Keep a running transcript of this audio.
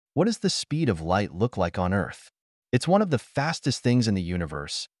What does the speed of light look like on Earth? It's one of the fastest things in the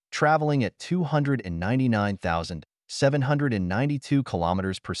universe, traveling at 299,792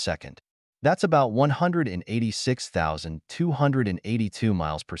 kilometers per second. That's about 186,282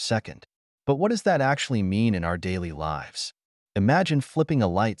 miles per second. But what does that actually mean in our daily lives? Imagine flipping a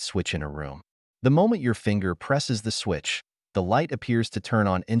light switch in a room. The moment your finger presses the switch, the light appears to turn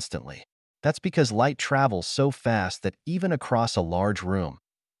on instantly. That's because light travels so fast that even across a large room,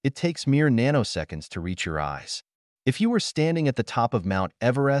 it takes mere nanoseconds to reach your eyes. If you were standing at the top of Mount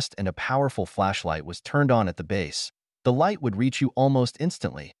Everest and a powerful flashlight was turned on at the base, the light would reach you almost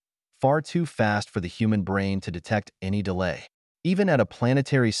instantly, far too fast for the human brain to detect any delay. Even at a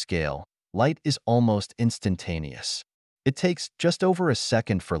planetary scale, light is almost instantaneous. It takes just over a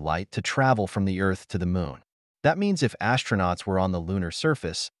second for light to travel from the Earth to the Moon. That means if astronauts were on the lunar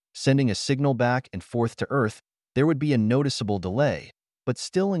surface, sending a signal back and forth to Earth, there would be a noticeable delay, but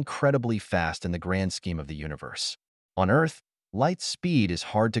still incredibly fast in the grand scheme of the universe. On Earth, light's speed is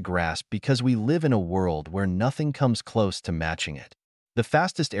hard to grasp because we live in a world where nothing comes close to matching it. The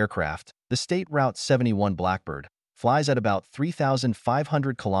fastest aircraft, the State Route 71 Blackbird, flies at about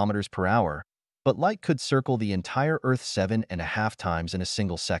 3,500 kilometers per hour, but light could circle the entire Earth 7.5 times in a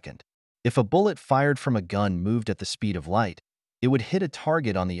single second. If a bullet fired from a gun moved at the speed of light, it would hit a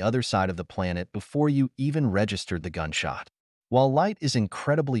target on the other side of the planet before you even registered the gunshot. While light is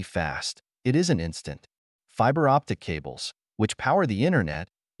incredibly fast, it isn't instant. Fiber optic cables, which power the internet,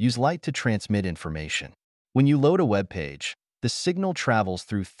 use light to transmit information. When you load a web page, the signal travels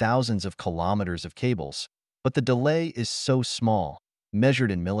through thousands of kilometers of cables, but the delay is so small,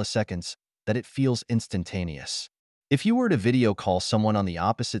 measured in milliseconds, that it feels instantaneous. If you were to video call someone on the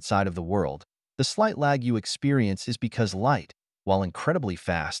opposite side of the world, the slight lag you experience is because light, while incredibly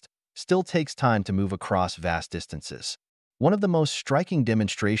fast, still takes time to move across vast distances. One of the most striking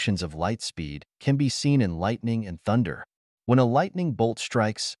demonstrations of light speed can be seen in lightning and thunder. When a lightning bolt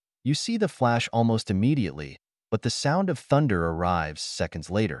strikes, you see the flash almost immediately, but the sound of thunder arrives seconds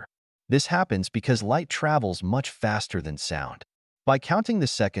later. This happens because light travels much faster than sound. By counting the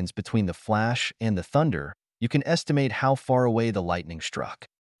seconds between the flash and the thunder, you can estimate how far away the lightning struck.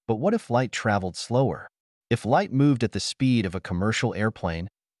 But what if light traveled slower? If light moved at the speed of a commercial airplane,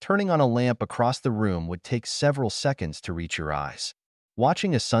 turning on a lamp across the room would take several seconds to reach your eyes.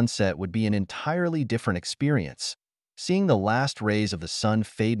 Watching a sunset would be an entirely different experience, seeing the last rays of the sun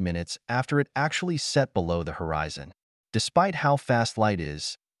fade minutes after it actually set below the horizon. Despite how fast light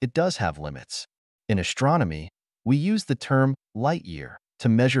is, it does have limits. In astronomy, we use the term light year to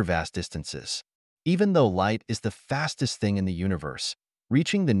measure vast distances. Even though light is the fastest thing in the universe,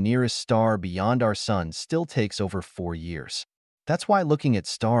 reaching the nearest star beyond our sun still takes over 4 years. That's why looking at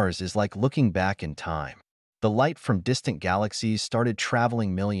stars is like looking back in time. The light from distant galaxies started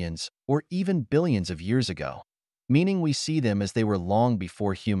traveling millions or even billions of years ago, meaning we see them as they were long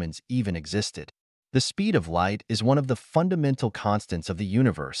before humans even existed. The speed of light is one of the fundamental constants of the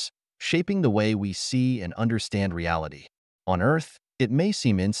universe, shaping the way we see and understand reality. On Earth, it may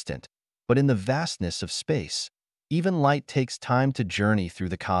seem instant, but in the vastness of space, even light takes time to journey through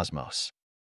the cosmos.